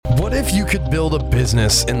What if you could build a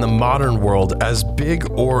business in the modern world as big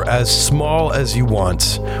or as small as you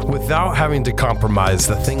want without having to compromise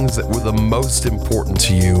the things that were the most important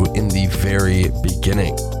to you in the very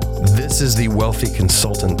beginning? This is the Wealthy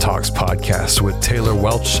Consultant Talks podcast with Taylor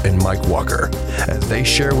Welch and Mike Walker, as they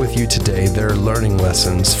share with you today their learning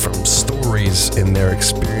lessons from stories in their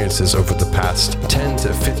experiences over the past 10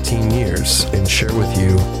 to 15 years and share with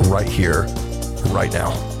you right here, right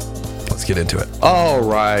now. Let's get into it. All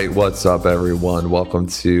right. What's up, everyone? Welcome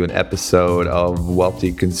to an episode of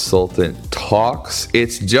Wealthy Consultant Talks.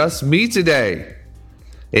 It's just me today.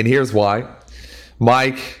 And here's why.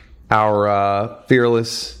 Mike, our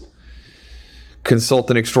fearless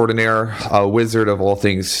consultant extraordinaire, a wizard of all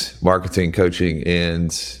things marketing, coaching,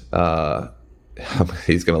 and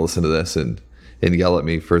he's going to listen to this and yell at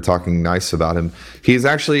me for talking nice about him. He's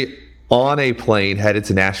actually on a plane headed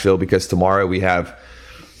to Nashville because tomorrow we have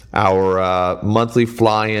our monthly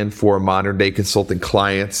fly-in for modern day consultant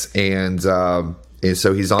clients, and so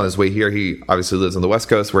he's on his way here. He obviously lives on the West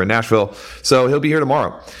Coast. We're in Nashville, so he'll be here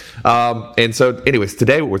tomorrow. And so anyways,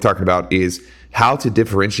 today what we're talking about is how to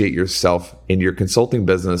differentiate yourself in your consulting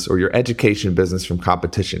business or your education business from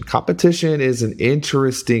competition. Competition is an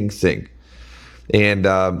interesting thing. And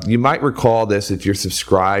you might recall this if you're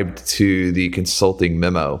subscribed to the Consulting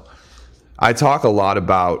Memo. I talk a lot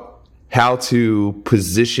about how to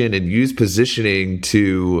position and use positioning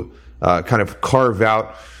to kind of carve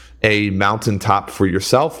out a mountaintop for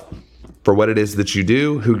yourself, for what it is that you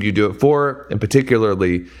do, who you do it for, and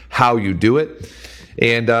particularly how you do it.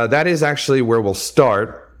 And that is actually where we'll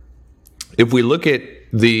start. If we look at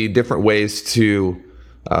the different ways to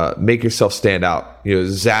make yourself stand out,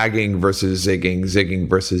 zagging versus zigging, zigging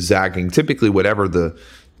versus zagging, typically whatever the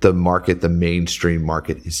market, the mainstream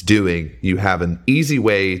market is doing, you have an easy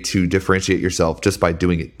way to differentiate yourself just by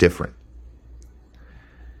doing it different.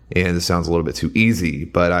 And this sounds a little bit too easy,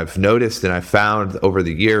 but I've noticed and I've found over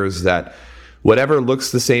the years that whatever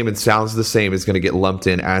looks the same and sounds the same is going to get lumped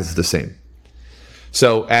in as the same.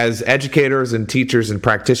 So as educators and teachers and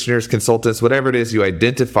practitioners, consultants, whatever it is you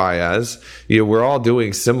identify as, we're all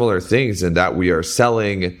doing similar things in that we are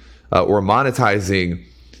selling or monetizing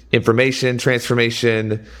information,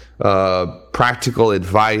 transformation, practical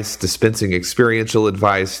advice, dispensing experiential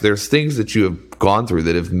advice. There's things that you have gone through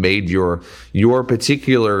that have made your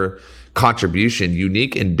particular contribution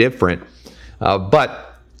unique and different.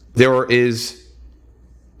 But there is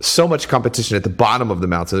so much competition at the bottom of the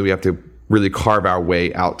mountain that we have to really carve our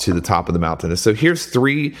way out to the top of the mountain. And so here's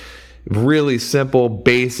 3 really simple,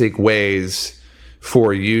 basic ways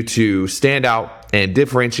for you to stand out and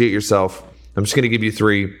differentiate yourself. I'm just going to give you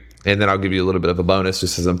 3, and then I'll give you a little bit of a bonus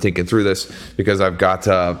just as I'm thinking through this, because I've got,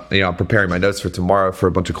 I'm preparing my notes for tomorrow for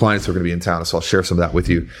a bunch of clients who are going to be in town, so I'll share some of that with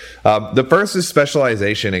you. The first is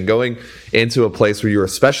specialization, and going into a place where you are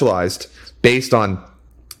specialized based on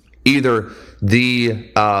either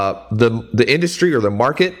the industry or the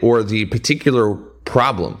market or the particular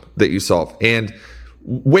problem that you solve. And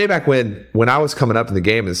way back when I was coming up in the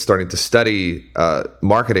game and starting to study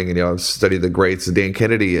marketing, I studied the greats, Dan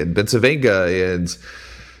Kennedy and Ben Savenga,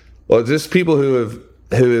 and just people who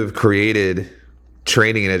have created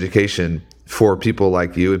training and education for people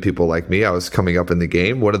like you and people like me. I was coming up in the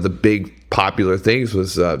game. One of the big popular things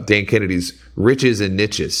was Dan Kennedy's riches and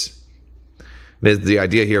niches. The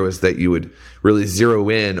idea here was that you would really zero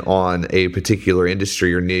in on a particular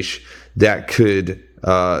industry or niche that could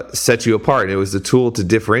set you apart. And it was a tool to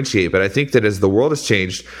differentiate. But I think that as the world has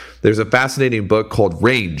changed, there's a fascinating book called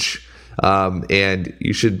Range. And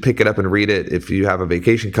you should pick it up and read it if you have a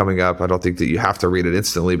vacation coming up. I don't think that you have to read it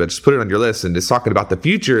instantly, but just put it on your list. And it's talking about the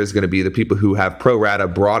future is going to be the people who have pro rata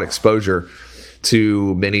broad exposure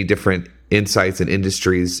to many different insights and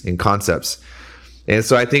industries and concepts. And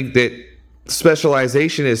so I think that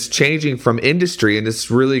specialization is changing from industry, and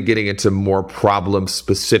it's really getting into more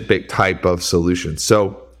problem-specific type of solutions.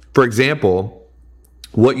 So, for example,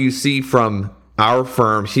 what you see from our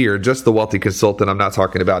firm here, just the Wealthy Consultant, I'm not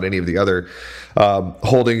talking about any of the other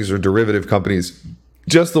holdings or derivative companies,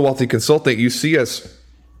 just the Wealthy Consultant, you see us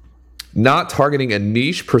not targeting a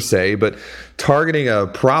niche per se, but targeting a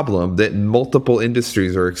problem that multiple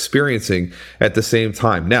industries are experiencing at the same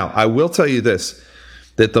time. Now, I will tell you this,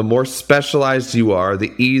 that the more specialized you are,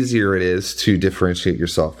 the easier it is to differentiate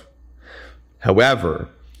yourself. However,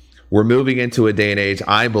 we're moving into a day and age,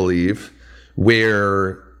 I believe,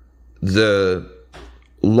 where the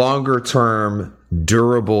longer term,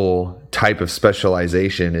 durable type of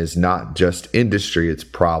specialization is not just industry, it's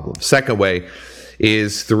problem. Second way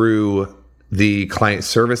is through the client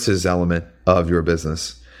services element of your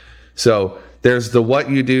business. So there's the what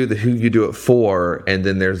you do, the who you do it for, and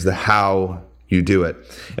then there's the how you do it.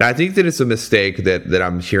 And I think that it's a mistake that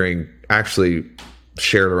I'm hearing actually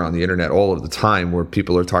shared around the internet all of the time, where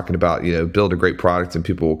people are talking about, build a great product and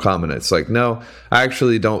people will come, and it's like, no, I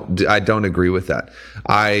actually don't agree with that.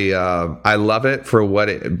 I love it for what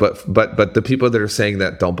it, but the people that are saying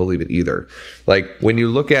that don't believe it either. Like when you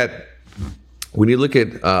look at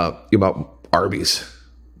Arby's,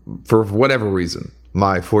 for whatever reason,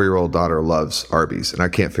 my 4-year-old daughter loves Arby's and I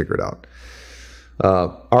can't figure it out.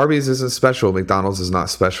 Arby's isn't special. McDonald's is not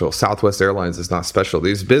special. Southwest Airlines is not special.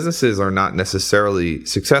 These businesses are not necessarily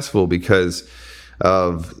successful because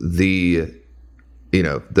of the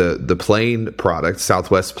plane product.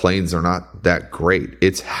 Southwest planes are not that great.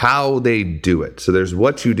 It's how they do it. So there's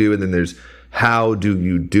what you do, and then there's how do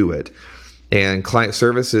you do it. And client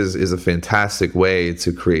services is a fantastic way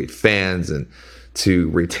to create fans and to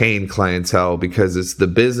retain clientele, because it's the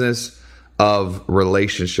business of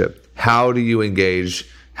relationship. How do you engage?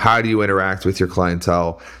 How do you interact with your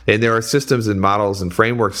clientele? And there are systems and models and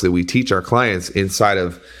frameworks that we teach our clients inside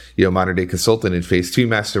of, Modern Day Consultant and Phase 2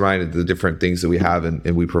 Mastermind and the different things that we have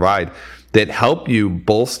and we provide that help you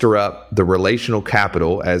bolster up the relational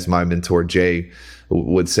capital, as my mentor Jay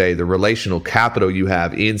would say, the relational capital you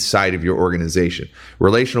have inside of your organization.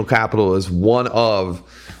 Relational capital is one of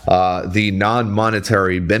the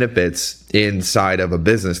non-monetary benefits inside of a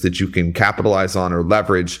business that you can capitalize on or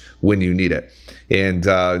leverage when you need it. And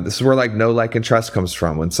this is where know, like, and trust comes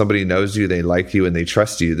from. When somebody knows you, they like you, and they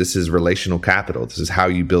trust you, this is relational capital. This is how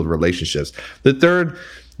you build relationships. The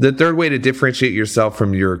third way to differentiate yourself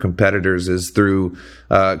from your competitors is through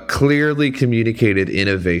clearly communicated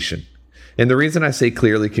innovation. And the reason I say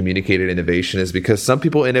clearly communicated innovation is because some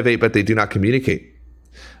people innovate, but they do not communicate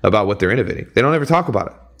about what they're innovating. They don't ever talk about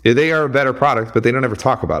it. They are a better product, but they don't ever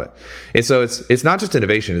talk about it. And so it's not just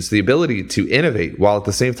innovation. It's the ability to innovate while at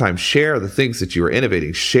the same time share the things that you are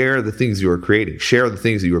innovating, share the things you are creating, share the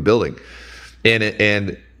things that you are building.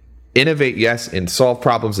 And innovate, yes, and solve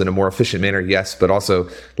problems in a more efficient manner, yes, but also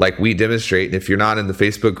like we demonstrate. And if you're not in the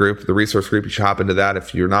Facebook group, the resource group, you should hop into that.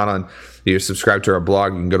 If you're subscribed to our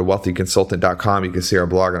blog, you can go to wealthyconsultant.com. You can see our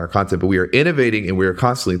blog and our content. But we are innovating, and we are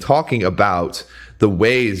constantly talking about the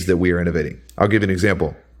ways that we are innovating. I'll give you an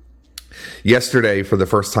example. Yesterday, for the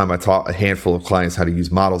first time, I taught a handful of clients how to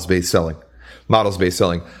use models-based selling. Models-based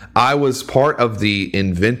selling. I was part of the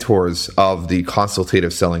inventors of the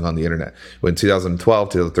consultative selling on the internet. When 2012,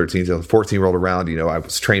 2013, 2014 rolled around, I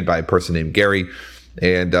was trained by a person named Gary,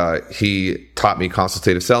 and he taught me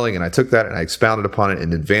consultative selling, and I took that and I expounded upon it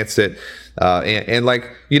and advanced it.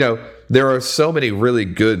 There are so many really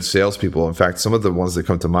good salespeople. In fact, some of the ones that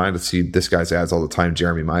come to mind, I see this guy's ads all the time,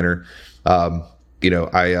 Jeremy Miner.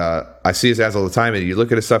 I see his ads all the time, and you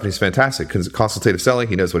look at his stuff and he's fantastic because consultative selling,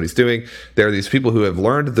 he knows what he's doing. There are these people who have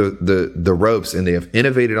learned the ropes, and they have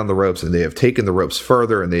innovated on the ropes, and they have taken the ropes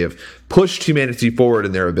further, and they have pushed humanity forward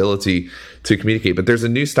in their ability to communicate. But there's a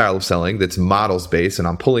new style of selling that's models based, and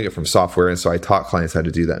I'm pulling it from software. And so I taught clients how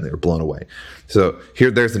to do that, and they were blown away. So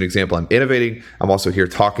there's an example. I'm innovating. I'm also here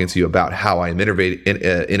talking to you about how I'm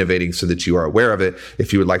innovating so that you are aware of it.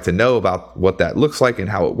 If you would like to know about what that looks like and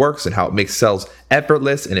how it works and how it makes sales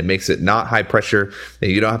effortless and it makes it not high pressure,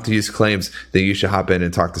 and you don't have to use claims, then you should hop in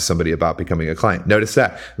and talk to somebody about becoming a client. Notice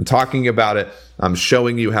that I'm talking about it. I'm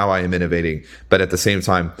showing you how I am innovating, but at the same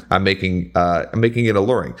time, I'm making it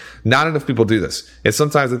alluring. Not enough people do this. And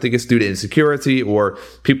sometimes I think it's due to insecurity, or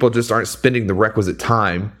people just aren't spending the requisite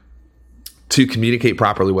time to communicate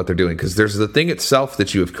properly what they're doing. Because there's the thing itself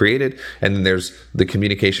that you have created, and then there's the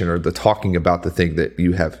communication or the talking about the thing that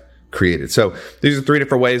you have created. So these are 3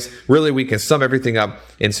 different ways. Really, we can sum everything up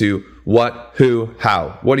into what, who,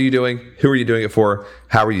 how. What are you doing? Who are you doing it for?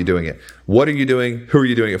 How are you doing it? What are you doing? Who are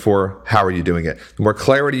you doing it for? How are you doing it? The more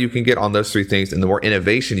clarity you can get on those 3 things, and the more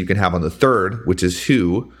innovation you can have on the third, which is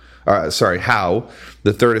how.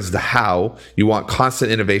 The third is the how. You want constant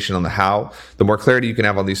innovation on the how. The more clarity you can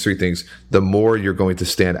have on these 3 things, the more you're going to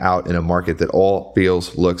stand out in a market that all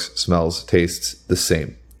feels, looks, smells, tastes the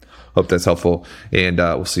same. Hope that's helpful. And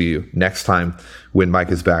we'll see you next time when Mike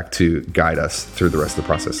is back to guide us through the rest of the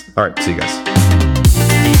process. All right. See you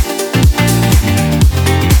guys.